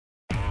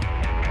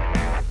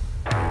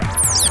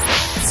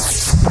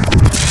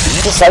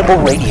Disciple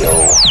Radio.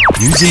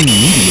 Using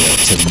media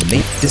to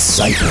make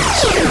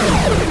disciples.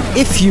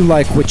 If you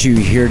like what you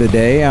hear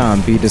today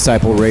on Be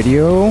Disciple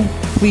Radio,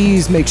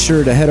 please make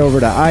sure to head over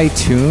to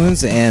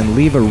iTunes and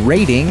leave a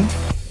rating.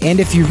 And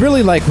if you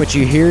really like what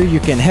you hear, you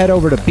can head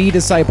over to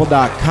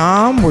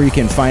bedisciple.com where you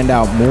can find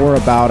out more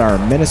about our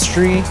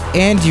ministry,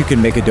 and you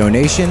can make a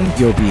donation.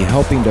 You'll be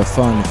helping to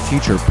fund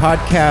future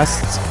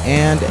podcasts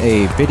and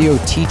a video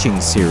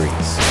teaching series.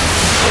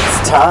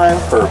 It's time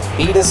for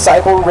Be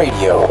Disciple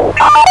Radio.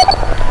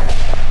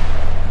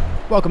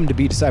 Welcome to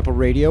Be Disciple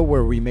Radio,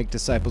 where we make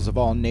disciples of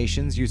all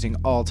nations using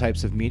all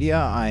types of media.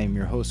 I am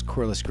your host,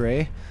 Corliss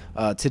Gray.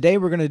 Today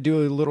we're going to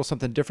do a little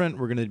something different.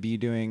 We're going to be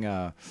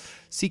doing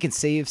Seek and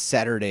Save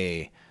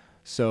Saturday.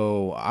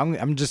 So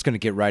I'm just going to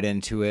get right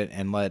into it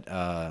and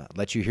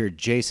let you hear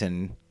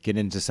Jason get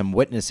into some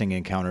witnessing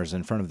encounters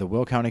in front of the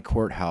Will County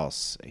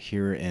Courthouse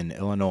here in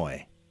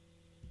Illinois.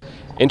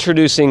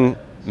 Introducing $1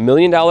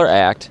 Million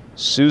Act,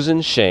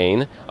 Susan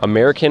Shane,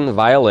 American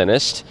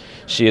violinist.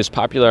 She is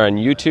popular on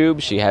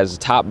YouTube. She has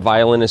top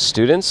violinist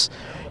students.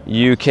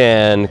 You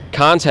can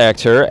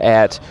contact her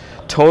at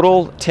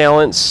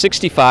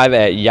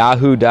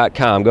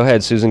totaltalent65@yahoo.com. Go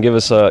ahead, Susan. Give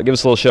us a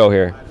little show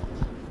here.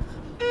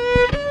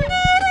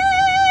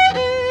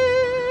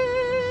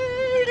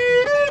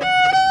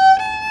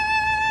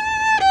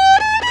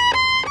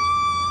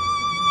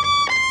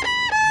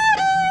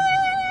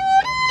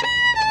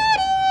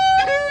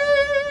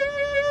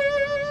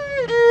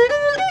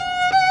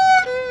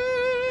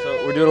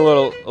 We're doing a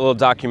little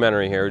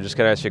documentary here. We're just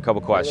gonna ask you a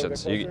couple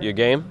questions. You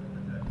game?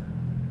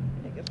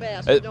 Make it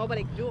fast.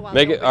 Nobody do it.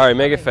 Make it all right.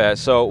 Make it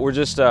fast. So we're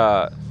just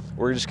gonna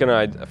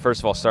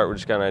first of all start. We're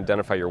just gonna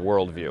identify your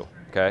worldview.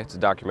 Okay, it's a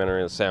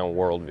documentary that's on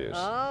worldviews.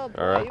 Oh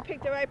boy, all right. You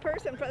picked the right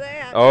person for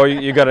that. Oh,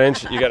 you got an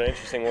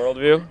interesting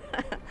worldview.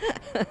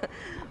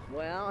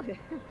 Well,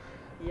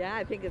 yeah,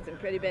 I think it's in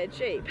pretty bad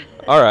shape.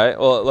 All right.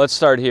 Well, let's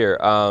start here.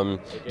 Yes.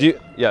 You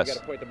got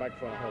to point the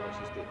microphone at her when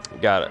she speaks.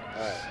 Got it.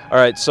 All right. All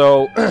right.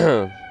 So,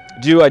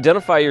 do you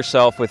identify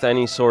yourself with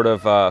any sort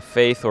of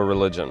faith or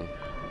religion?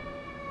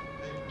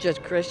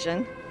 Just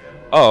Christian.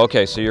 Oh,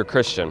 okay. So you're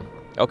Christian.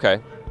 Okay.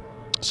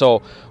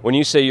 So when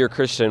you say you're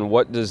Christian,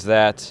 what does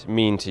that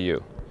mean to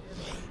you?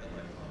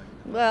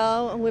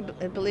 Well,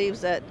 it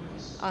believes that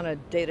on a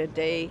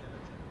day-to-day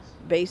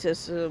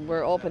basis,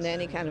 we're open to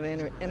any kind of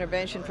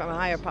intervention from a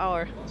higher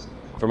power.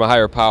 From a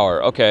higher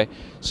power. Okay.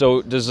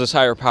 So does this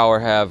higher power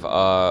have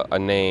a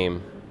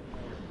name?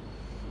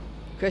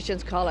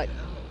 Christians call it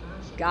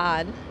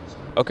God.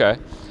 Okay.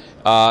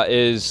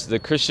 Is the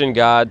Christian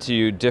God to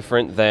you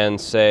different than,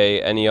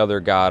 say, any other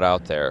God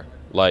out there?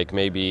 Like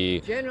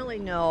maybe... Generally,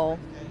 no.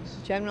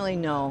 Generally,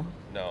 no.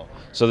 No.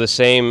 So the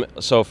same,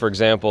 so for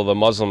example, the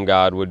Muslim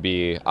God would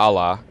be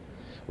Allah.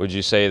 Would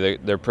you say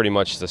that they're pretty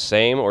much the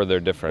same or they're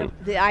different?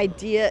 The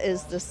idea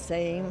is the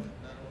same,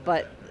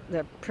 but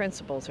the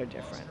principles are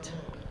different.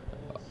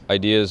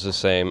 Idea is the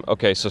same.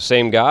 Okay, so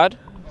same God?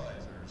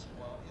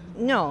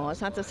 No,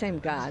 it's not the same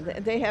God.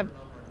 They have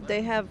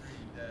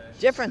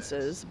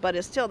differences, but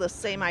it's still the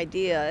same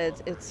idea.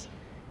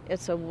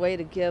 It's a way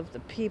to give the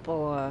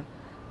people a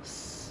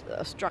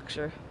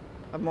structure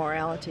of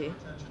morality.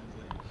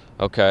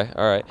 Okay,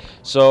 all right.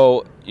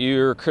 So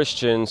you're a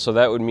Christian, so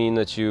that would mean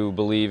that you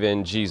believe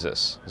in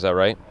Jesus. Is that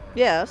right?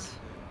 Yes.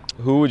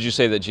 Who would you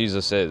say that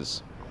Jesus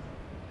is?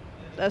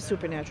 A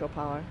supernatural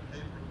power.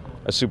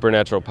 A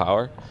supernatural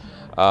power?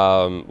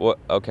 What?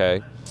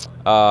 Okay.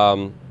 That's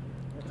all I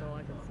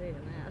can say in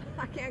that.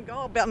 I can't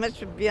go about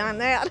much beyond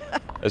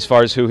that. As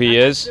far as who he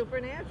is?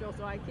 Supernatural,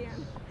 so I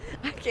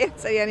can't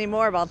say any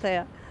more about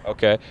that.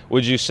 Okay.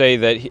 Would you say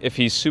that if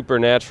he's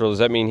supernatural, does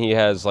that mean he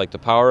has like the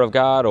power of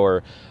God,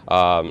 or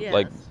Yes.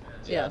 like?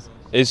 Yes.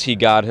 Is he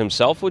God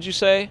himself? Would you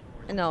say?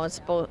 No, it's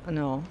both.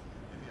 No.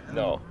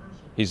 No,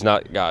 he's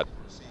not God.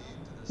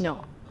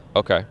 No.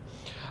 Okay.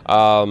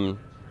 How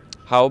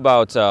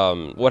about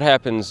what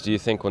happens, do you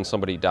think, when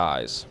somebody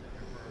dies?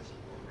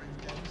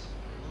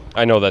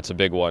 I know that's a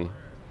big one.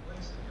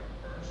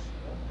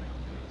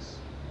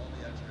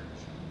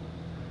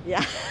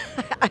 Yeah,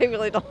 I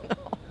really don't know.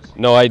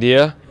 No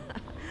idea?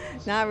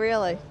 Not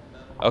really.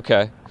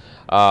 Okay.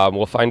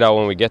 We'll find out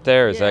when we get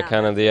there. Is that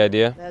kind of the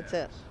idea? That's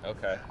it.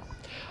 Okay.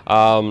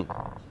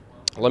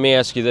 Let me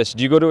ask you this.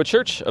 Do you go to a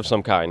church of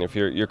some kind? If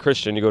you're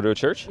Christian, you go to a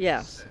church?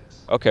 Yes.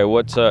 Okay.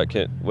 What's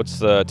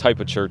the type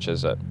of church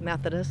is it?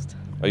 Methodist.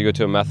 Oh, you go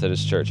to a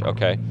Methodist church.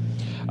 Okay.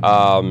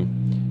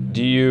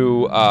 Do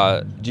you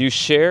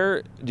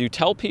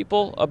tell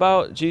people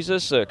about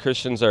Jesus?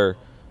 Christians are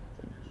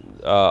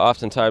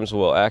oftentimes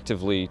will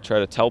actively try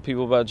to tell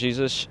people about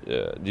Jesus.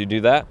 Do you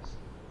do that?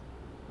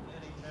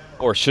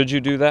 Or should you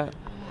do that?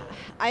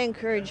 I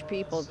encourage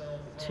people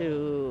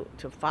to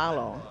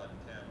follow.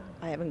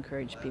 I have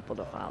encouraged people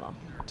to follow.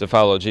 To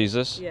follow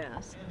Jesus?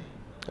 Yes.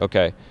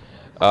 Okay.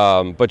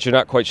 But you're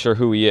not quite sure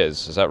who he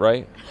is that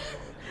right?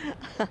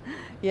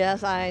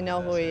 Yes, I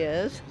know who he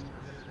is.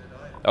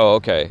 Oh,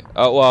 okay.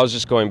 Well, I was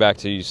just going back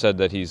to, you said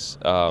that he's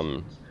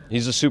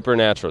a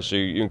supernatural, so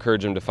you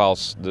encourage him to follow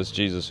this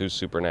Jesus who's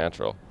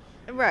supernatural.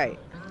 Right.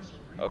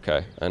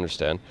 Okay, I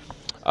understand.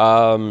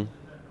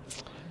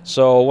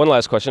 So one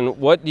last question.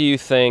 What do you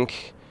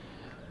think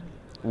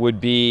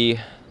would be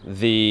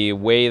the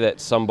way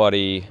that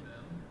somebody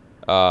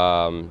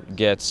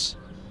gets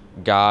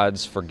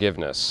God's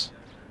forgiveness?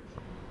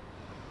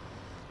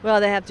 Well,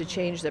 they have to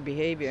change their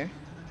behavior.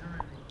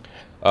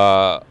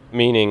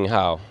 Meaning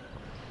how?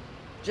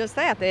 Just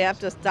that. They have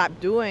to stop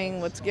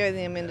doing what's getting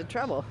them into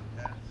trouble.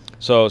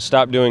 So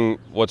stop doing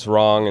what's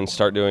wrong and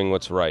start doing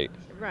what's right.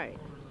 Right.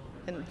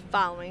 And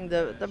following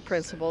the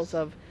principles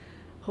of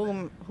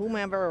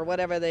whomever or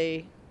whatever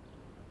they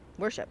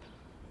worship.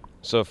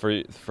 So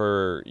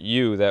for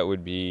you, that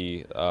would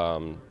be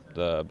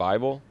the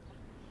Bible?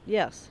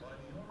 Yes.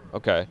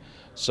 Okay.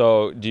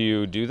 So do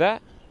you do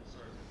that?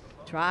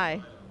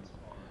 Try.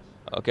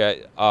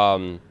 Okay.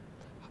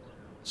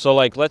 So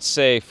like, let's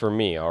say for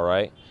me, all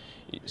right?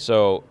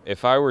 So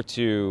if I were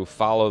to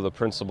follow the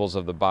principles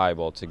of the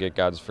Bible to get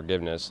God's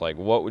forgiveness, like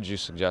what would you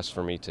suggest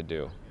for me to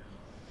do?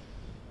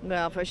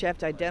 Well, first you have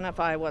to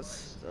identify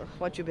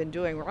what you've been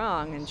doing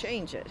wrong and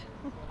change it.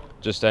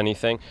 Just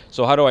anything?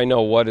 So how do I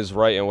know what is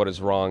right and what is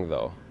wrong,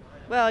 though?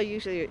 Well,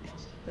 usually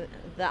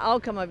the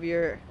outcome of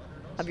your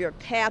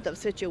path of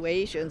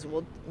situations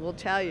will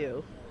tell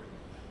you,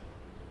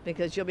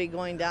 because you'll be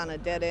going down a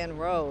dead-end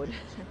road.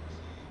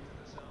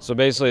 So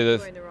basically,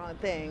 doing the wrong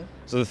thing.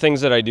 So the things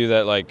that I do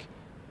that, like,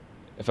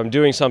 if I'm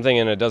doing something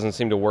and it doesn't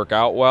seem to work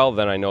out well,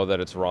 then I know that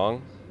it's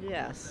wrong?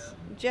 Yes,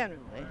 generally.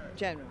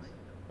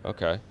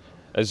 Okay.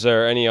 Is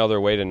there any other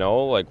way to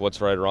know, like,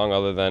 what's right or wrong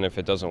other than if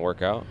it doesn't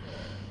work out?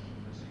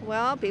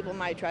 Well, people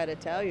might try to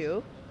tell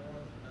you.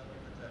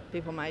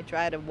 People might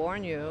try to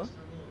warn you.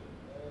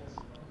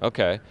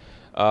 Okay.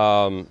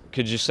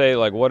 Could you say,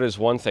 like, what is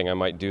one thing I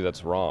might do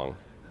that's wrong?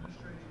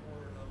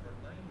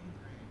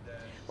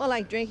 Well,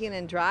 like drinking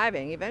and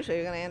driving. Eventually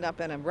you're going to end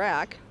up in a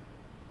wreck.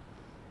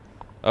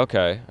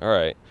 Okay, all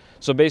right.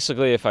 So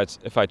basically,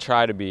 if I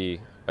try to be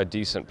a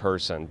decent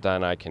person,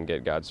 then I can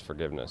get God's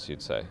forgiveness,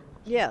 you'd say?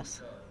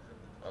 Yes.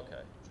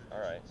 Okay, all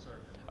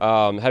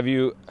right. Have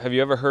you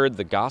ever heard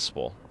the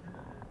gospel?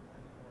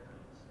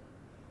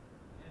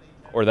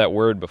 Or that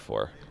word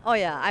before? Oh,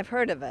 yeah, I've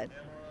heard of it.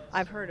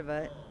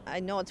 I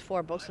know it's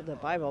 4 books of the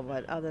Bible,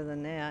 but other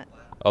than that...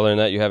 Other than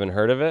that, you haven't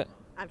heard of it?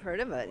 I've heard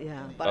of it,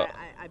 yeah. But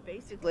I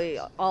basically,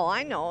 all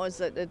I know is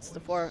that it's the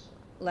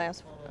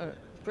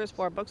first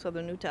 4 books of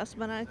the New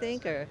Testament, I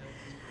think, or...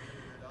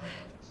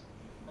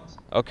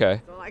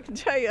 Okay. That's all I can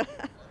tell you.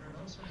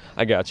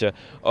 I gotcha.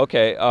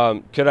 Okay,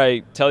 could I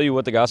tell you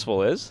what the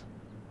gospel is?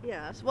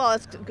 Yes, well,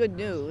 it's good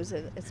news.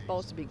 It's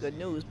supposed to be good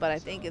news, but I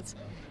think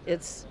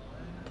it's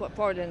put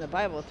forward in the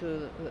Bible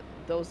through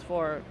those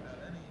four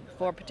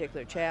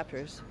particular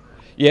chapters.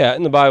 Yeah,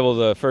 in the Bible,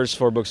 the first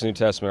 4 books of the New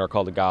Testament are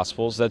called the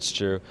Gospels. That's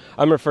true.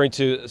 I'm referring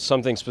to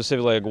something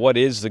specifically like what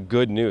is the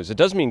good news. It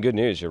does mean good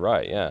news, you're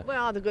right, yeah.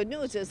 Well, the good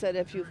news is that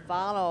if you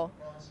follow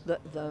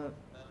the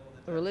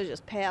religious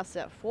path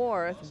set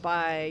forth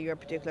by your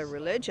particular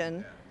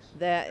religion,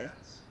 that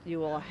you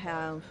will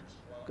have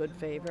good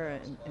favor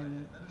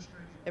and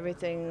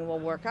everything will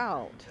work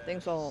out.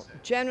 Things will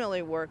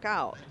generally work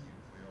out.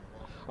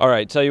 All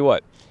right, tell you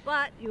what.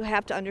 But you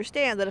have to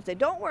understand that if they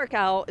don't work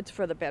out, it's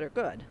for the better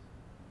good.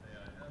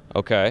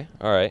 Okay,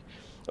 all right.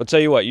 I'll tell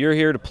you what, you're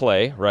here to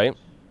play, right?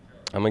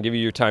 I'm going to give you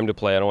your time to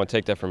play. I don't want to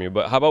take that from you.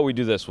 But how about we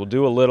do this? We'll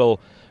do a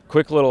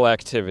quick little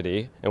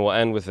activity, and we'll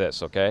end with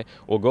this, okay?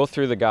 We'll go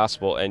through the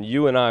gospel, and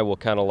you and I will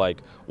kind of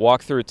like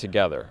walk through it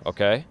together,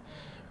 okay?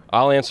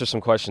 I'll answer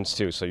some questions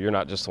too, so you're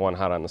not just the one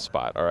hot on the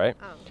spot, all right?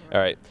 Oh, all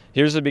right.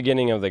 Here's the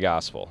beginning of the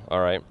gospel,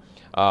 all right?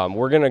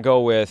 We're going to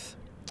go with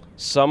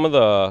some of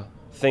the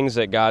things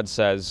that God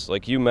says,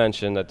 like you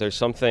mentioned, that there's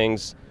some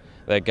things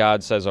that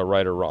God says are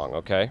right or wrong,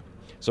 okay?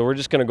 So we're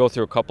just going to go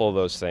through a couple of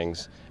those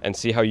things and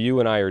see how you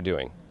and I are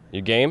doing.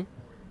 You game?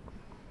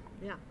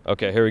 Yeah.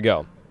 Okay, here we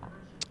go.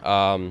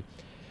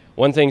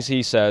 One thing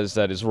he says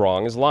that is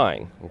wrong is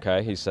lying,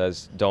 okay? He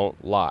says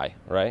don't lie,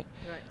 right?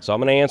 Right. So I'm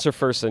going to answer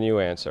first, then you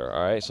answer,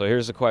 all right? So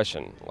here's the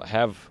question.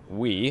 Have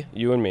we,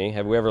 you and me,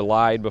 have we ever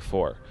lied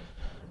before?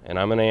 And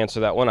I'm going to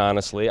answer that one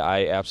honestly.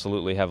 I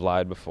absolutely have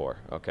lied before,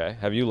 okay?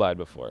 Have you lied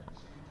before?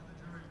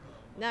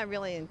 Not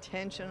really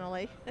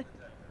intentionally.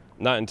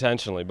 Not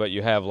intentionally, but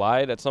you have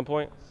lied at some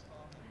point?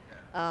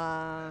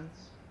 One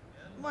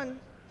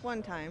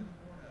time.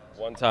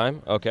 One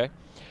time? Okay.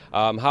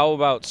 How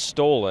about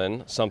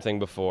stolen something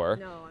before?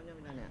 No, I've never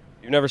done that.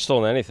 You've never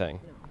stolen anything?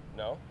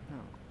 No. No?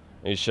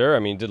 Are you sure? I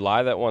mean, did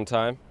lie that one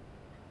time?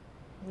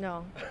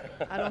 No,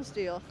 I don't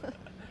steal.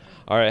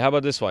 All right, how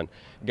about this one?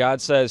 God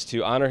says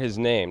to honor his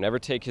name, never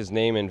take his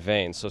name in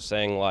vain. So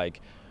saying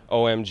like,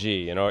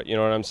 OMG, you know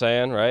what I'm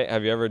saying, right?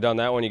 Have you ever done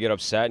that when you get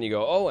upset and you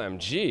go,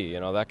 OMG, you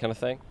know, that kind of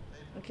thing?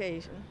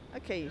 Occasionally.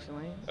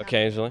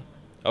 Occasionally?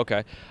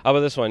 Okay. How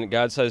about this one?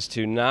 God says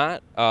to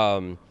not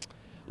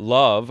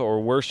love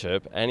or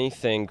worship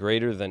anything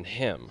greater than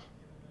him.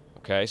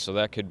 Okay, so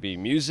that could be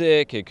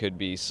music, it could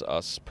be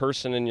a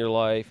person in your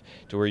life,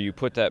 to where you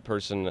put that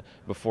person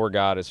before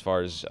God as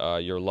far as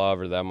your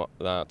love or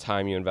the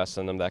time you invest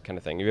in them, that kind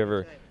of thing.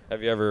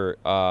 Have you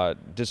ever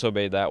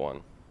disobeyed that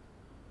one?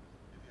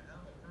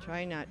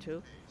 Try not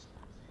to.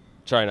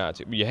 Try not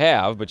to. You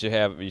have, but you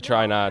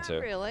try No, not to.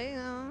 Really,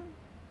 no.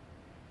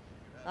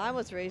 I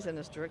was raised in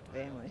a strict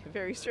family, a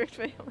very strict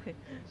family.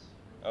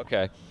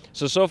 Okay.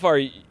 So far,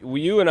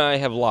 you and I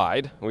have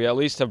lied. We at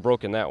least have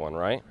broken that one,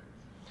 right?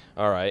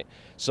 All right.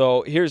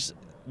 So here's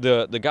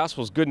the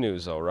gospel's good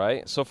news, though,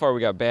 right? So far,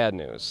 we got bad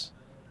news.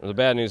 The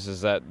bad news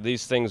is that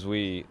these things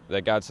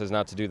that God says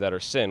not to do that are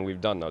sin, we've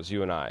done those,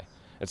 you and I.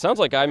 It sounds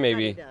like I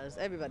maybe...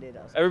 Everybody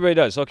does. Everybody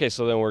does. Okay,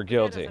 so then we're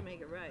guilty. That doesn't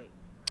make it right.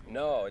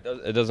 No,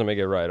 it doesn't make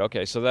it right.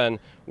 Okay, so then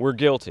we're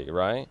guilty,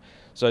 right?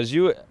 So as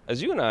you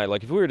and I,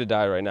 like if we were to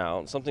die right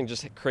now, something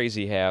just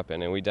crazy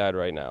happened and we died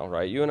right now,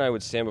 right? You and I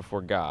would stand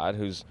before God,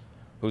 who's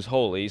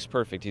holy, he's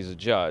perfect, he's a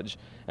judge.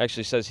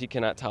 Actually says he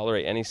cannot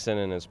tolerate any sin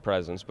in his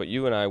presence, but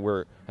you and I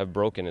have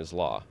broken his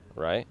law,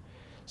 right?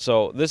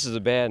 So this is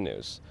the bad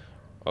news,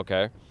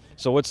 okay?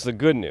 So what's the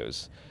good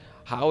news?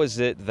 How is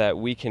it that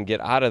we can get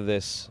out of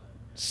this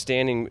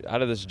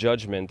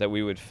judgment that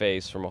we would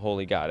face from a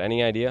holy God?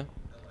 Any idea?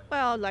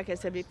 Well, like I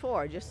said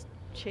before, just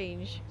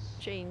change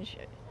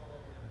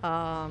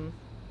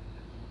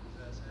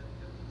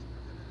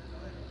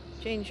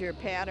your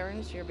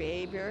patterns, your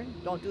behavior.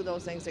 Don't do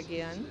those things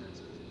again.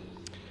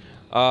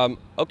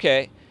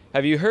 Okay.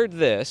 Have you heard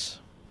this?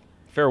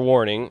 Fair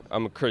warning,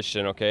 I'm a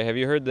Christian, okay? Have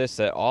you heard this,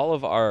 that all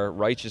of our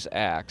righteous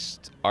acts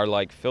are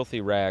like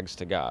filthy rags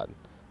to God?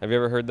 Have you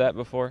ever heard that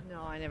before?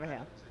 No, I never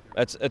have.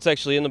 It's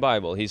actually in the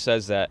Bible. He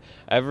says that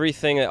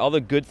all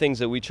the good things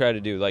that we try to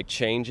do, like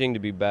changing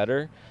to be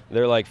better,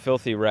 they're like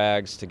filthy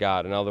rags to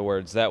God. In other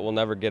words, that will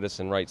never get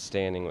us in right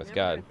standing with Never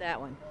God. heard that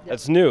one. Yep.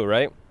 That's new,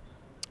 right?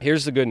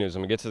 Here's the good news.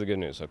 I'm going to get to the good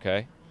news,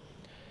 okay?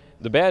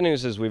 The bad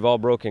news is we've all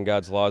broken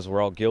God's laws.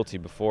 We're all guilty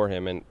before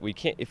him. And we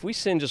can't, if we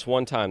sin just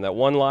one time, that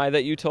one lie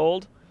that you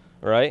told,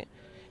 right?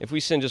 If we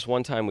sin just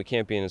one time, we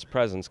can't be in his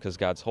presence because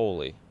God's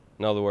holy.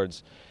 In other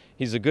words,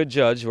 he's a good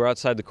judge. We're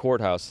outside the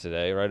courthouse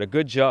today, right? A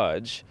good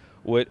judge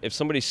if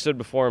somebody stood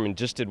before him and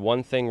just did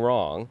one thing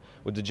wrong,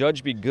 would the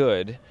judge be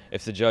good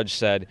if the judge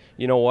said,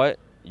 you know what,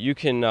 you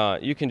can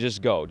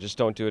just go, just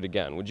don't do it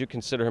again? Would you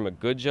consider him a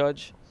good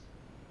judge?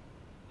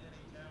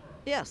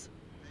 Yes.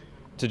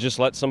 To just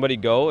let somebody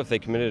go if they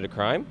committed a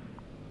crime?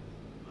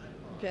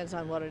 Depends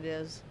on what it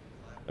is.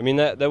 I mean,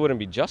 that wouldn't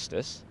be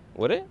justice,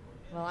 would it?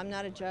 Well, I'm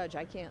not a judge.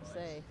 I can't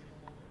say.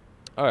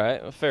 All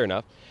right, well, fair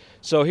enough.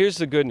 So here's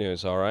the good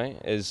news, all right,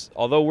 is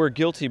although we're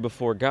guilty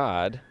before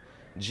God,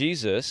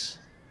 Jesus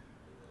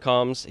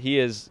comes, he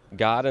is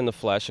God in the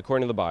flesh,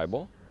 according to the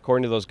Bible,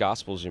 according to those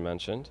Gospels you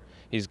mentioned.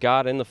 He's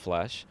God in the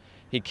flesh.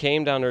 He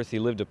came down to earth, he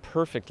lived a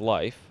perfect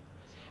life,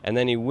 and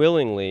then he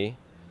willingly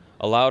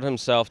allowed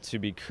himself to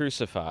be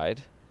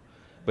crucified,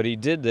 but he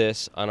did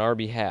this on our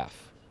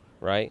behalf,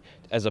 right,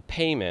 as a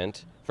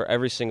payment for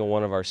every single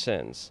one of our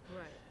sins.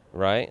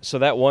 Right? So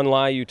that one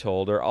lie you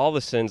told, or all the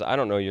sins, I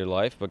don't know your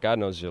life, but God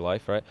knows your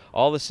life, right?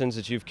 All the sins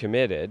that you've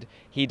committed,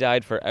 he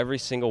died for every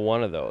single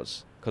one of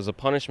those, because the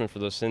punishment for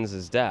those sins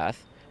is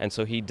death, and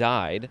so he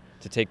died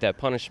to take that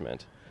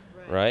punishment,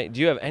 right?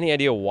 Do you have any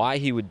idea why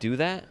he would do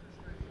that?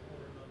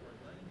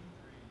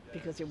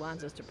 Because he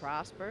wants us to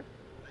prosper.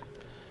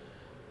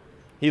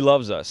 He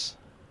loves us.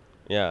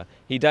 Yeah.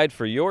 He died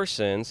for your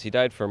sins, he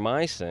died for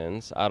my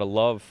sins, out of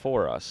love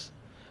for us.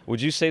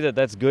 Would you say that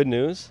that's good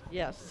news?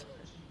 Yes.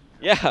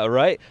 Yeah,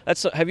 right?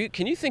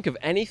 Can you think of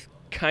any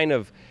kind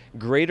of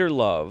greater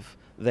love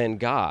than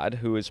God,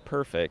 who is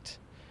perfect,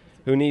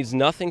 who needs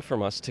nothing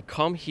from us, to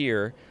come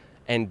here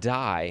and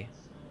die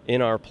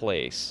in our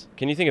place?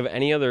 Can you think of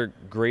any other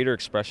greater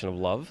expression of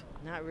love?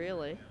 Not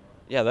really.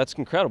 Yeah, that's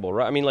incredible,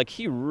 right? I mean, like,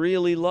 he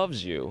really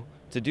loves you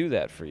to do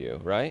that for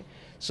you, right?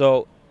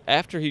 So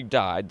after he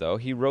died, though,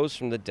 he rose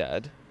from the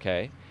dead,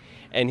 okay?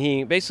 And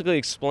he basically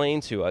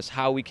explained to us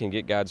how we can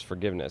get God's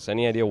forgiveness.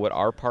 Any idea what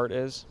our part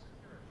is?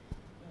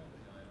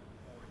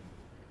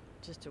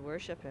 Just to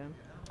worship him.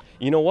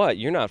 You know what?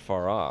 You're not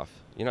far off.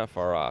 You're not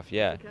far off,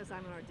 yeah. Because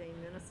I'm an ordained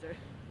minister.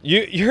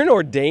 You're an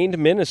ordained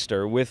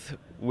minister with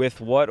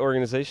what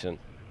organization?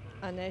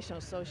 A National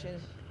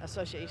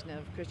Association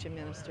of Christian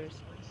Ministers.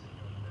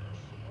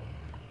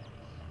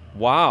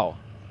 Wow.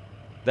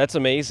 That's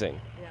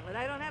amazing. Yeah, but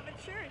I don't have a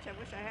church. I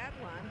wish I had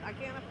one. I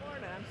can't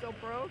afford it. I'm so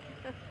broke.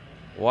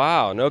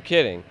 Wow, no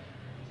kidding.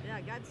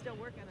 Yeah, God's still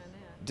working on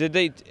that. Did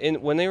they,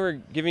 when they were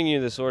giving you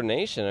this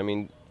ordination, I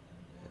mean,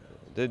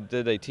 did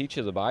they teach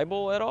you the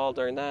Bible at all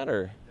during that,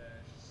 or?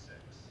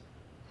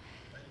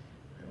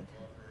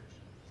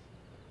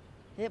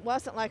 It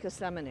wasn't like a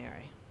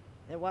seminary.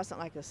 It wasn't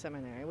like a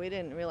seminary. We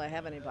didn't really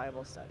have any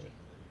Bible study.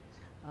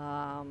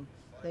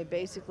 They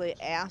basically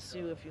asked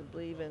you if you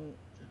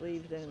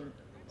believed in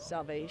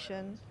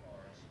salvation,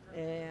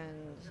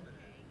 and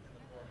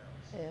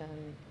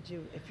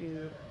if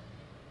you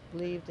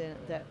believed in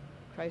that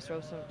Christ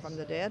rose from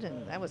the dead,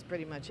 and that was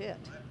pretty much it.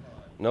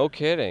 No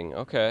kidding.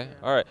 Okay.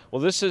 All right. Well,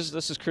 this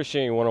is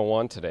Christianity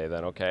 101 today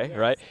then, okay? Yes.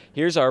 Right?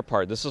 Here's our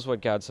part. This is what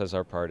God says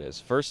our part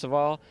is. First of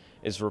all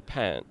is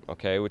repent,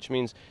 okay? Which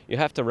means you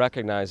have to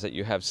recognize that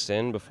you have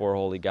sinned before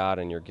holy God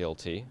and you're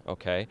guilty,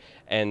 okay?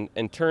 And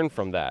turn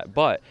from that.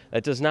 But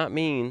that does not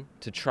mean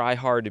to try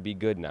hard to be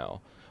good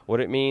now. What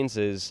it means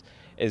is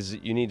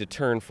you need to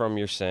turn from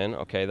your sin.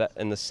 Okay,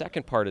 and the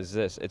second part is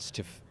this: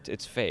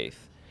 it's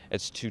faith.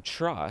 It's to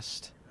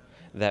trust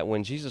that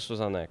when Jesus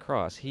was on that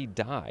cross, he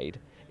died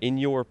in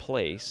your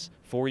place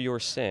for your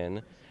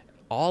sin,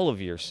 all of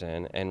your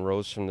sin, and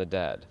rose from the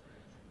dead.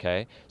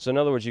 Okay? So in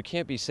other words, you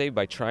can't be saved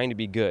by trying to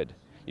be good.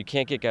 You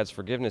can't get God's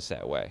forgiveness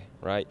that way,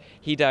 right?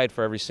 He died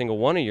for every single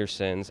one of your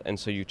sins, and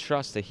so you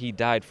trust that he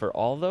died for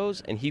all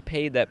those, and he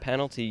paid that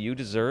penalty you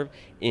deserve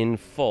in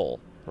full,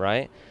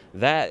 right?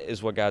 That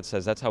is what God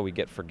says. That's how we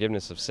get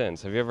forgiveness of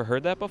sins. Have you ever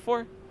heard that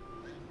before?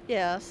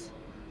 Yes.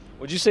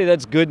 Would you say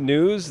that's good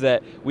news,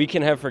 that we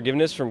can have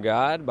forgiveness from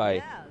God by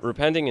Yes.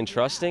 repenting and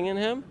trusting in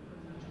him?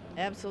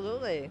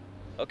 Absolutely.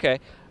 Okay.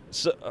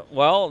 So,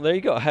 well, there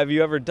you go. Have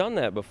you ever done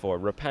that before?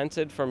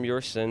 Repented from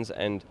your sins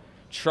and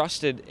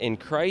trusted in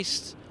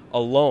Christ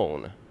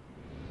alone?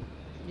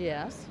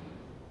 Yes.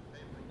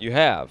 You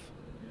have.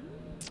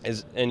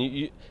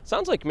 You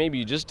sounds like maybe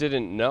you just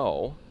didn't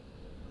know.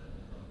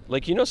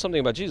 Like, you know something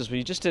about Jesus, but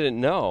you just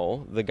didn't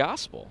know the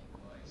gospel.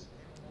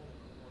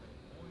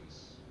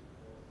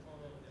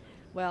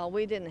 Well,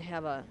 we didn't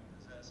have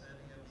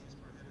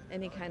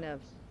any kind of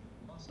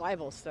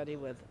Bible study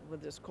with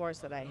this course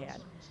that I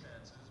had.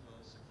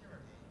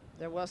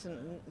 There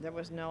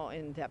was no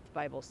in-depth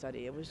Bible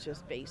study. It was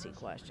just basic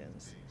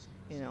questions.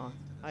 You know,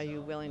 are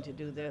you willing to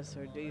do this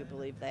or do you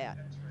believe that?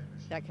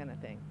 That kind of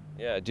thing.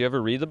 Yeah. Do you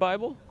ever read the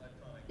Bible?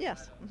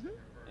 Yes.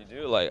 You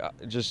do? Like,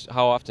 just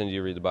how often do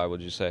you read the Bible,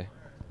 would you say?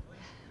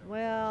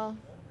 Well,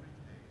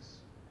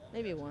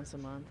 maybe once a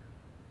month.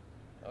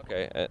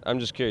 Okay. I'm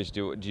just curious.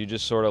 Do you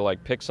just sort of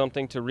like pick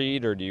something to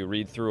read, or do you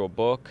read through a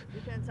book?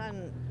 Depends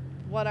on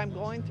what I'm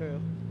going through.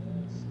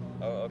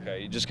 Oh,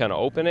 okay. You just kind of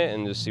open it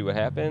and just see what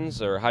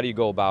happens, or how do you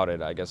go about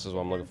it, I guess is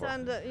what I'm looking for.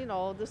 Depends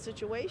on the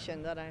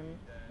situation that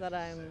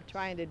I'm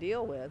trying to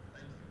deal with.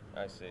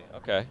 I see.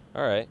 Okay.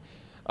 All right.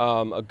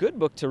 A good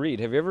book to read.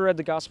 Have you ever read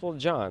the Gospel of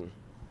John?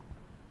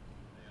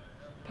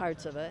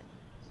 Parts of it.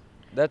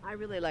 I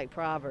really like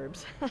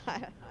Proverbs.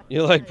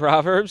 You like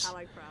Proverbs? I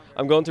like Proverbs.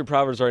 I'm going through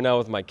Proverbs right now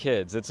with my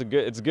kids. It's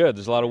good.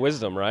 There's a lot of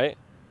wisdom, right?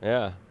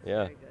 Yeah.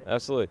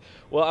 Absolutely.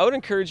 Well, I would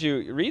encourage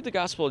you, read the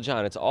Gospel of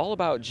John. It's all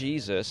about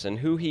Jesus and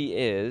who he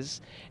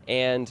is,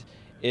 and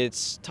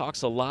it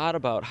talks a lot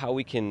about how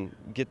we can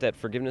get that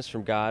forgiveness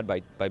from God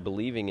by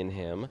believing in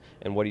him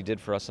and what he did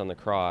for us on the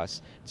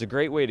cross. It's a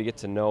great way to get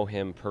to know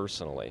him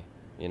personally.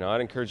 You know, I'd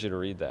encourage you to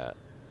read that.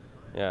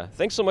 Yeah.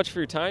 Thanks so much for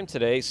your time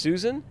today,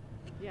 Susan.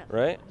 Yeah.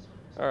 Right?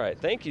 All right.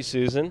 Thank you,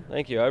 Susan.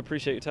 Thank you. I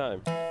appreciate your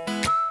time.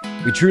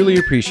 We truly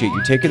appreciate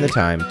you taking the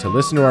time to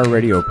listen to our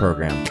radio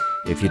program.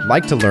 If you'd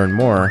like to learn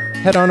more,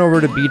 head on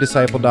over to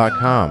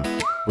bedisciple.com,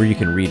 where you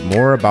can read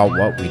more about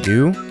what we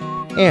do,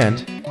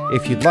 and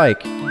if you'd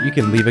like, you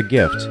can leave a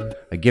gift.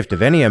 A gift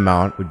of any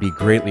amount would be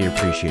greatly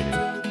appreciated.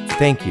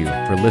 Thank you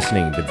for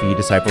listening to Be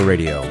Disciple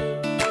Radio.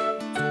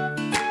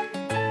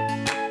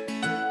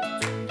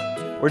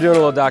 We're doing a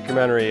little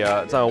documentary.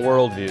 It's on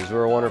worldviews. We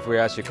were wondering if we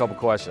asked you a couple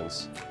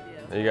questions.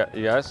 You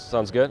guys?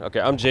 Sounds good? Okay,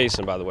 I'm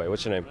Jason, by the way.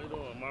 What's your name?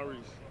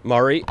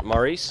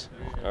 Maurice?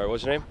 All right,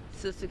 what's your name?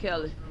 Sister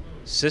Kelly.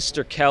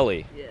 Sister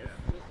Kelly. Yes.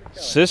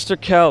 Sister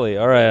Kelly.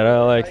 All right,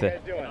 I like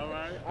that.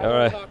 All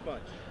right.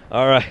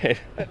 All right.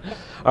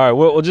 All right.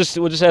 We'll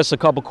just ask a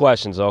couple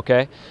questions,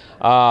 okay?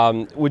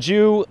 Would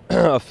you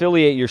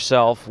affiliate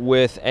yourself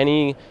with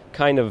any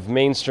kind of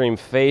mainstream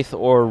faith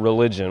or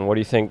religion? What do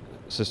you think,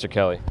 Sister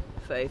Kelly?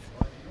 Faith.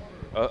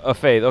 A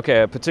faith.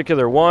 Okay. A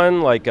particular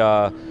one, like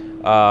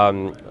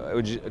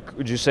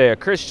would you say a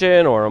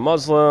Christian or a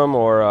Muslim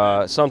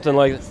or something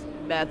like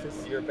that?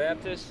 Baptist. You're a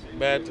Baptist?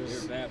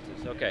 Baptist. You're a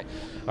Baptist. Okay.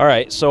 All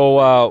right.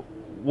 So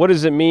what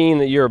does it mean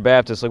that you're a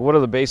Baptist? Like, what are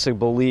the basic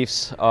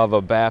beliefs of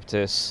a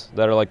Baptist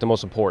that are like the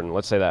most important?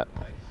 Let's say that.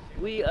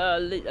 We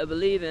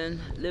believe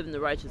in living the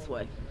righteous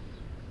way.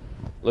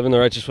 Living the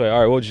righteous way.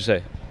 All right. What would you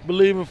say?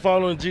 Believe in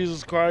following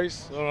Jesus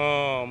Christ.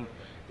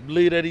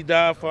 Believe that he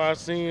died for our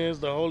sins,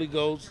 the Holy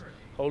Ghost,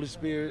 Holy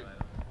Spirit.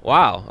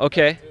 Wow.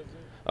 Okay.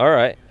 All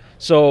right.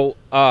 So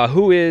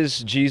who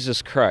is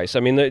Jesus Christ? I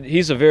mean,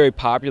 he's a very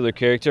popular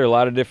character. A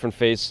lot of different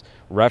faiths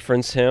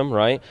reference him,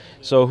 right?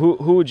 So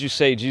who would you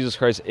say Jesus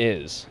Christ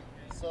is?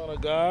 Son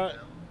of God.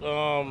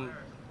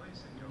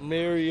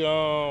 Mary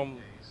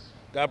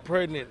got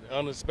pregnant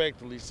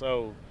unexpectedly,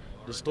 so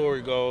the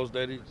story goes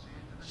that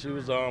she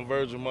was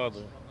Virgin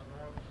Mother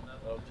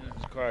of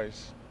Jesus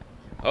Christ.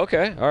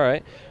 Okay. All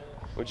right.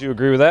 Would you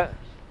agree with that?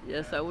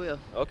 Yes, I will.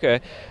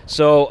 Okay.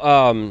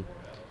 So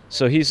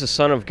so he's the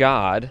Son of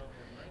God.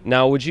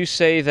 Now, would you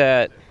say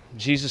that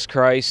Jesus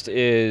Christ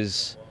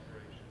is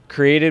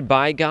created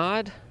by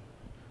God?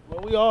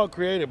 Well, we all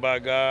created by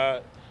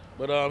God,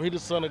 but he's the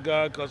Son of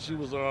God because she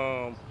was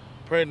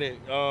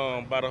pregnant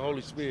by the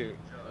Holy Spirit.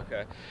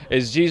 Okay.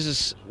 Is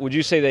Jesus, would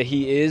you say that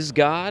he is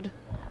God?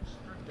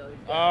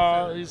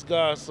 He's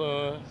God's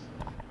son.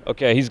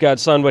 Okay, he's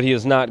God's son, but he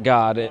is not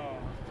God.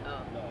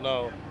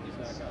 No. He's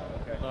not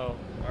God. Okay. No.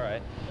 All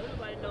right.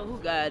 Nobody know who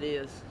God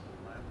is.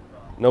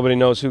 Nobody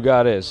knows who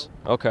God is.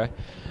 Okay.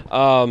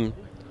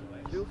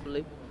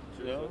 Truthfully.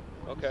 Yeah.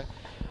 Okay.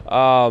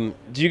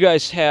 Do you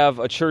guys have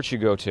a church you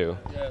go to?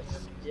 Yes.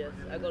 Yes,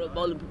 I go to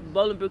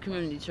Bolingbrook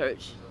Community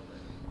Church.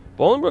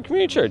 Bolingbrook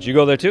Community Church. You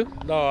go there too?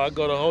 No, I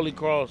go to Holy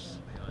Cross.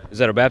 Is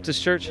that a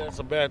Baptist church? Yeah, it's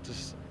a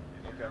Baptist.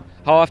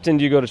 How often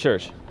do you go to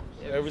church?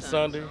 Every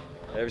Sunday.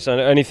 Every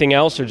Sunday. Anything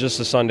else or just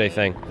a Sunday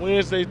thing?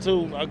 Wednesday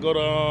too. I go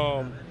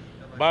to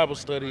Bible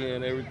study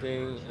and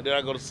everything, and then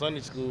I go to Sunday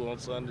school on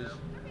Sundays.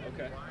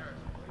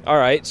 All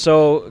right.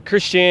 So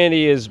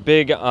Christianity is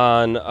big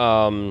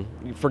on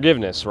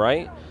forgiveness,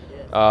 right?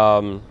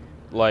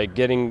 Like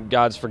getting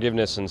God's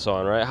forgiveness and so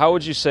on, right? How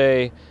would you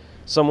say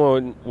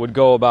someone would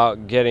go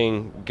about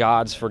getting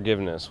God's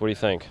forgiveness? What do you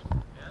think?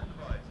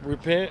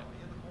 Repent.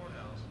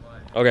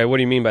 Okay, what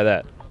do you mean by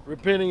that?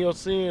 Repenting your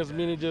sins,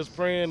 meaning just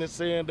praying and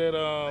saying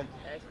that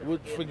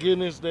with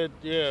forgiveness that,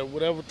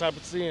 whatever type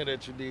of sin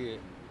that you did.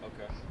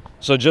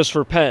 So just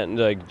repent,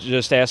 like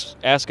just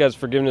ask God's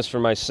forgiveness for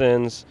my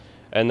sins,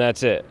 and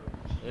that's it.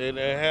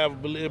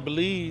 And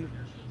believe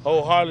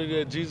wholeheartedly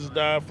that Jesus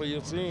died for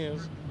your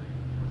sins.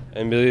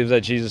 And believe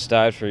that Jesus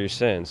died for your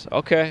sins.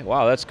 Okay,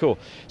 wow, that's cool.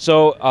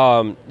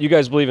 So you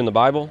guys believe in the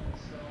Bible?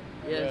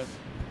 Yes.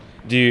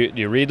 Do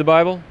you read the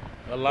Bible?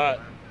 A lot.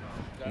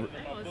 I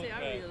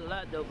read a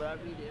lot though, but I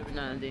read it every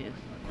now and then.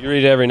 You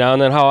read it every now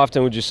and then. How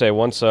often would you say?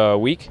 Once a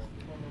week?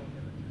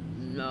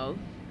 No,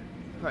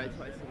 probably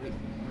twice a week.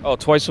 Oh,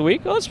 twice a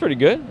week? Oh, that's pretty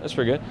good. That's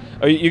pretty good.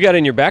 Oh, you got it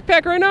in your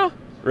backpack right now?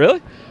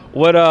 Really?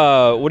 What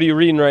are you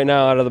reading right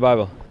now out of the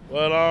Bible?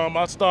 Well,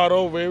 I start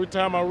over. Every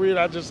time I read,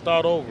 I just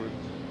start over.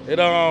 It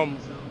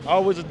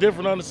always a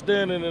different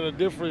understanding and a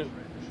different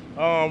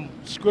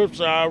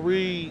scripture I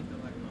read.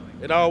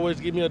 It always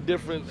give me a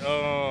different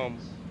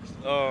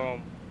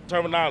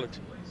terminology.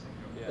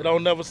 It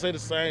don't never say the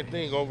same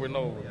thing over and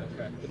over.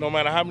 No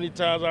matter how many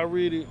times I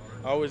read it,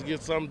 I always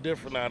get something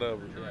different out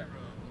of it.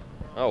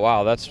 Oh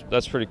wow,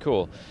 that's pretty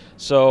cool.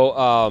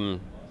 So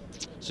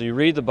so you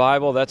read the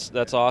Bible.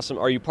 That's awesome.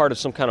 Are you part of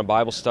some kind of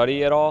Bible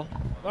study at all?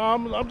 No,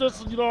 I'm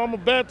just, I'm a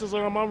Baptist.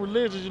 I'm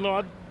religious.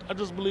 I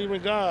just believe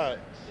in God.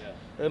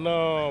 And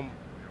I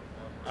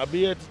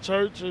be at the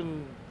church,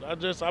 and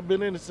I've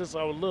been in it since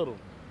I was little.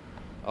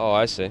 Oh,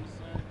 I see.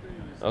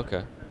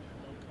 Okay.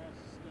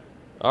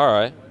 All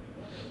right.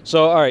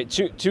 So, all right,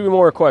 two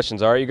more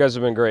questions. All right, you guys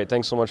have been great.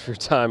 Thanks so much for your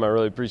time. I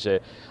really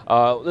appreciate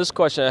it. This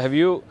question: Have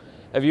you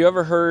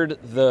ever heard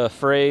the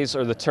phrase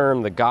or the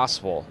term "the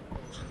gospel"?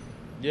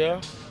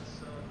 Yeah.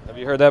 Have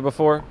you heard that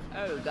before? I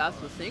heard of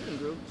gospel singing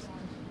groups.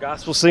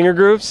 Gospel singer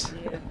groups?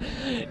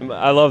 Yeah.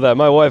 I love that.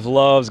 My wife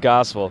loves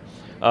gospel.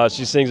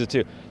 She sings it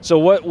too. So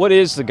what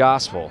is the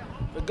gospel?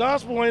 The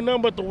gospel ain't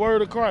nothing but the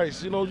word of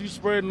Christ. You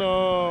spreading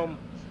the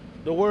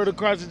word of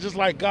Christ is just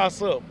like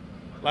gossip.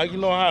 Like,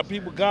 how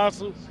people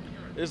gossip?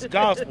 It's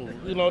gospel.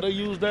 They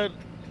use that.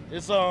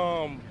 It's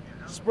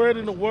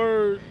spreading the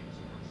word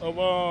of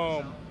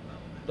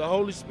the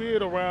Holy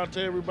Spirit around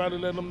to everybody,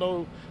 letting them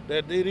know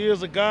that it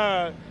is a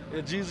God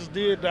and Jesus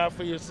did die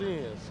for your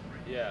sins.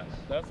 Yeah.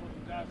 That's what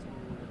the gospel is.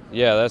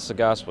 Yeah, that's the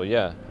gospel.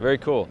 Yeah, very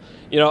cool.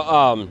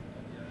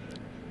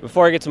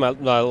 Before I get to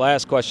my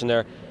last question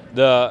there,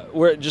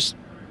 we're just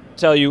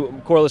tell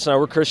you, Corliss and I,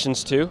 we're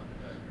Christians too.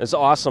 It's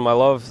awesome. I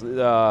love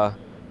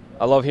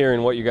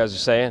hearing what you guys are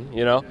saying.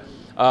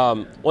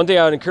 One thing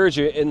I would encourage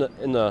you in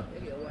the.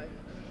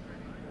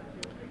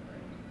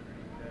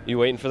 You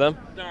waiting for them?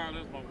 No,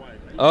 that's my wife.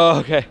 Oh,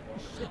 okay.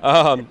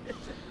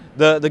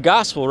 The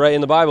gospel, right,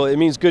 in the Bible, it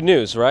means good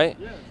news, right?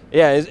 Yeah.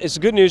 Yeah, it's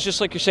good news,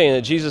 just like you're saying,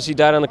 that Jesus, he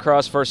died on the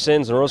cross for our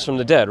sins and rose from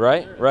the dead,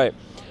 right? Right.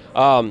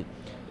 And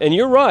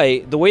you're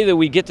right, the way that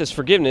we get this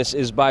forgiveness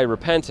is by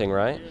repenting,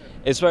 right? Yeah.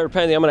 It's by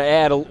repenting. I'm going to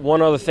add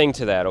one other thing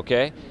to that,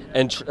 okay?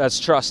 And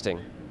that's trusting,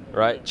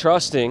 right?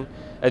 Trusting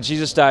that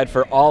Jesus died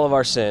for all of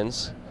our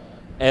sins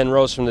and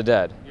rose from the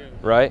dead,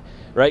 right?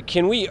 Right?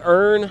 Can we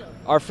earn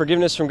our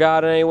forgiveness from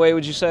God in any way,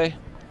 would you say?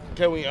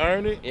 Can we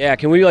earn it? Yeah,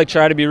 can we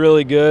try to be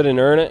really good and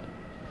earn it?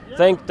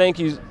 Yeah. Thank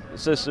you,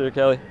 Sister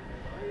Kelly.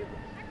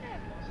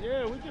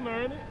 Yeah, we can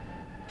earn it.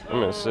 I'm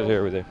going to sit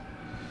here with you.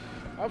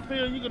 I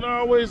feel you can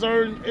always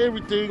earn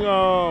everything,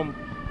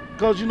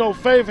 because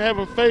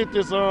having faith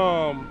is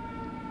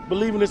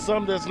believing in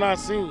something that's not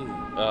seen.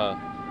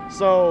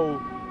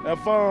 So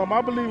if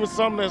I believe in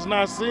something that's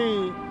not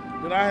seen,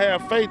 then I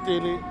have faith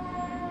in it,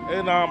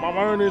 and I'm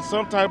earning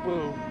some type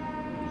of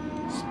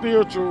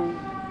spiritual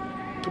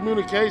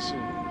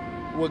communication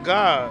with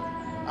God.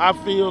 I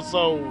feel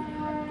so.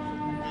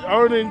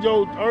 Earning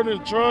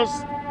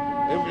trust.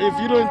 If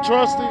you didn't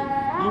trust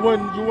it, you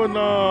wouldn't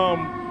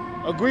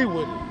agree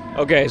with it.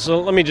 Okay, so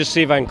let me just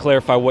see if I can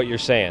clarify what you're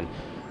saying.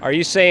 Are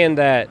you saying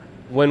that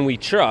when we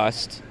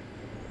trust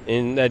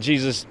in that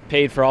Jesus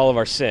paid for all of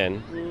our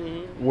sin,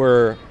 mm-hmm.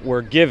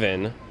 we're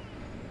given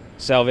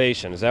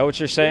salvation? Is that what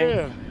you're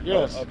saying?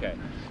 Yeah. Yes. Oh, okay.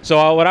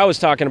 So what I was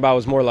talking about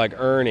was more like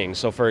earning.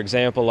 So for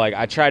example, like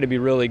I try to be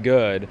really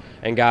good,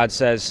 and God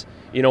says,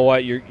 you know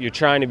what, you're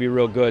trying to be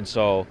real good,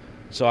 so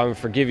I'm gonna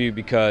forgive you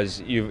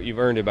because you've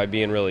earned it by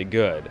being really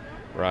good,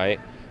 right?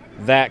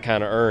 that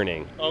kind of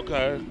earning.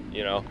 Okay.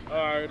 You know. All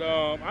right.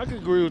 I can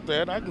agree with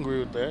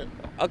that.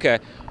 Okay.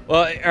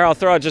 Well, I'll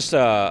throw out just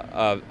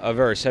a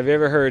verse. Have you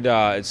ever heard?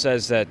 It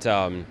says that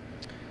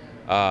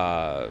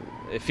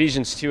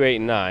Ephesians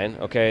 2:8-9.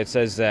 Okay, it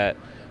says that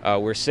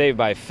we're saved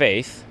by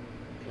faith,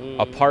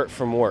 apart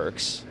from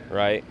works,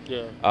 right?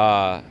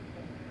 Yeah.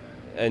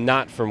 And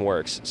not from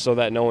works, so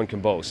that no one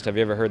can boast. Have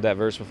you ever heard that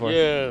verse before?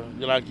 Yeah.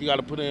 Like you got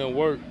to put in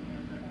work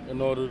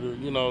in order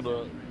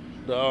to,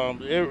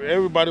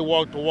 everybody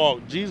walked the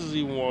walk. Jesus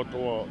even walked the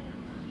walk,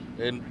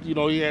 and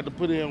he had to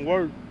put in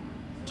work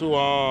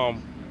to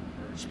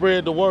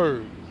spread the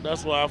word.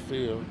 That's what I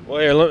feel. Well,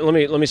 here,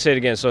 let me say it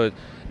again. So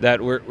that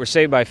we're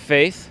saved by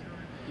faith,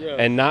 Yeah.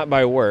 and not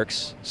by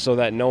works, so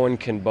that no one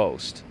can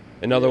boast.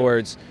 In other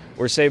words,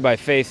 we're saved by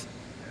faith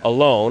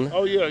alone,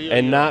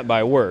 and not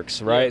by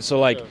works, right? Yeah, so,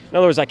 like, in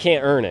other words, I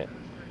can't earn it,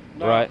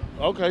 right?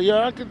 Okay,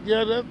 yeah, I could.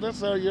 Yeah,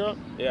 that's how. Yeah.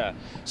 Yeah.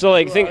 So,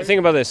 like, think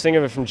about this. Think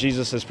of it from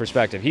Jesus'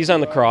 perspective. He's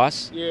on the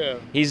cross. Yeah.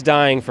 He's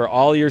dying for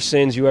all your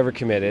sins you ever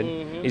committed.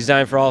 Mm-hmm. He's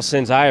dying for all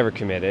sins I ever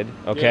committed.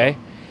 Okay.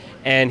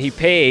 And he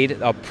paid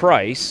a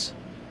price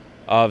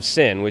of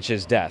sin, which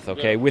is death.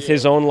 Okay, with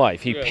his own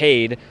life, he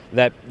paid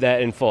that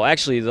in full.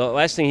 Actually, the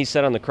last thing he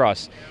said on the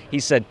cross, he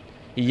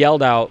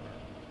yelled out,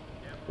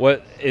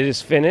 "What it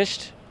is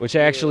finished," which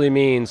actually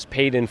means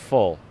paid in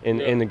full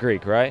in the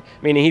Greek, right?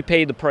 Meaning he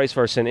paid the price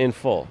for our sin in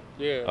full.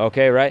 Yeah.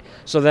 Okay, right?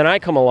 So then I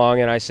come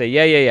along and I say,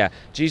 yeah,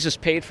 Jesus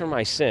paid for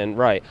my sin,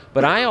 right?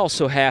 But I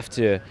also have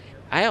to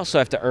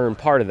earn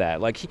part of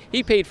that. Like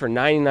he paid for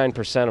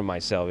 99% of my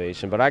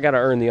salvation, but I got to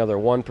earn the other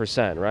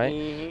 1%, right?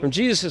 Mm-hmm. From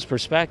Jesus'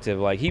 perspective,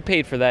 like he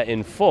paid for that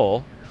in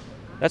full.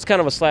 That's kind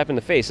of a slap in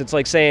the face. It's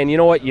like saying, you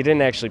know what, you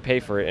didn't actually pay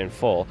for it in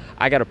full.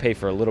 I got to pay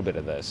for a little bit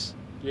of this.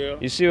 Yeah.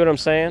 You see what I'm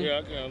saying? Yeah,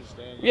 I can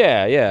understand.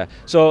 Yeah.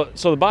 So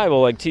the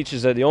Bible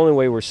teaches that the only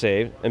way we're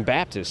saved, and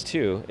Baptist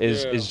too,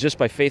 is just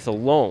by faith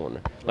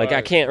alone. Like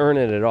I can't earn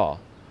it at all.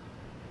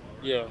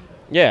 Yeah.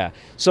 Yeah.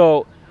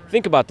 So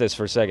think about this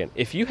for a second.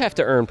 If you have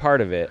to earn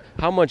part of it,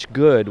 how much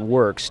good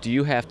works do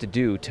you have to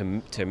do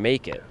to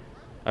make it?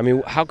 I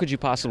mean, how could you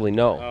possibly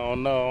know? I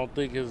don't know. I don't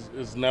think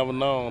it's never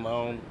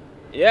known.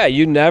 Yeah,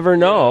 you never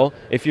know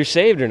if you're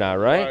saved or not,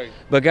 right?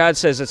 But God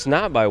says it's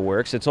not by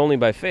works, it's only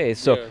by faith.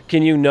 So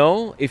can you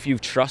know if you've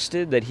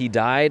trusted that he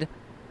died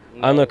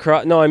on the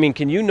cross? No, I mean,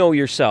 can you know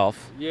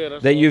yourself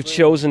that you've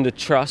chosen to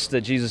trust that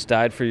Jesus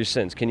died for your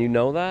sins? Can you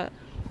know that?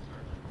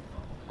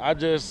 I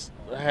just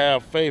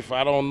have faith.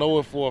 I don't know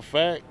it for a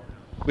fact.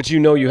 But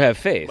you know you have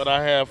faith. But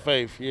I have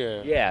faith,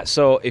 yeah. Yeah,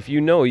 so if you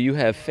know you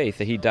have faith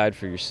that he died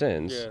for your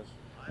sins,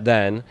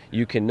 then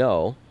you can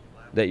know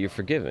that you're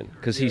forgiven,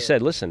 because he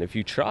said, listen, if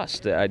you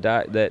trust that I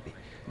died, that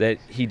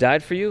he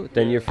died for you,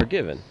 then you're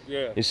forgiven.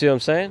 You see what I'm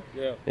saying?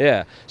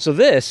 Yeah. So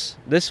this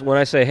when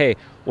I say, hey,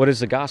 what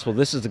is the gospel?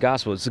 This is the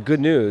gospel. It's the good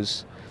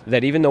news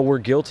that even though we're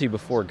guilty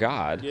before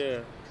God,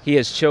 he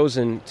has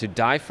chosen to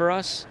die for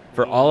us,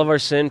 for all of our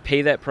sin,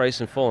 pay that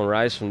price in full, and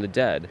rise from the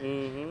dead,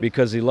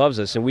 because he loves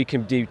us, and we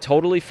can be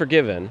totally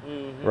forgiven,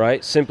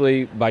 right?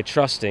 Simply by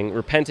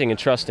repenting and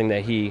trusting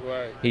that he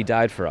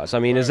died for us. I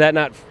mean, is that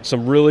not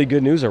some really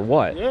good news, or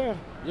what? Yeah.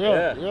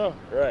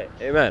 Right.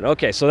 Amen.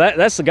 Okay, so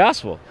that's the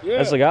gospel.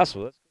 That's the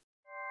gospel.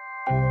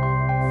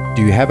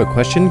 Do you have a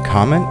question,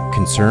 comment,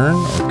 concern,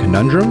 or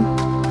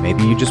conundrum?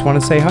 Maybe you just want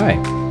to say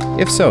hi.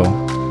 If so,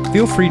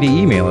 feel free to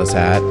email us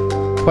at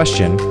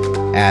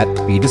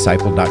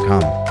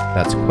question@bedisciple.com.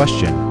 That's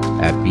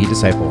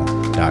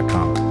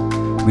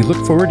question@bedisciple.com. We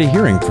look forward to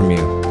hearing from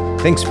you.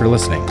 Thanks for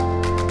listening.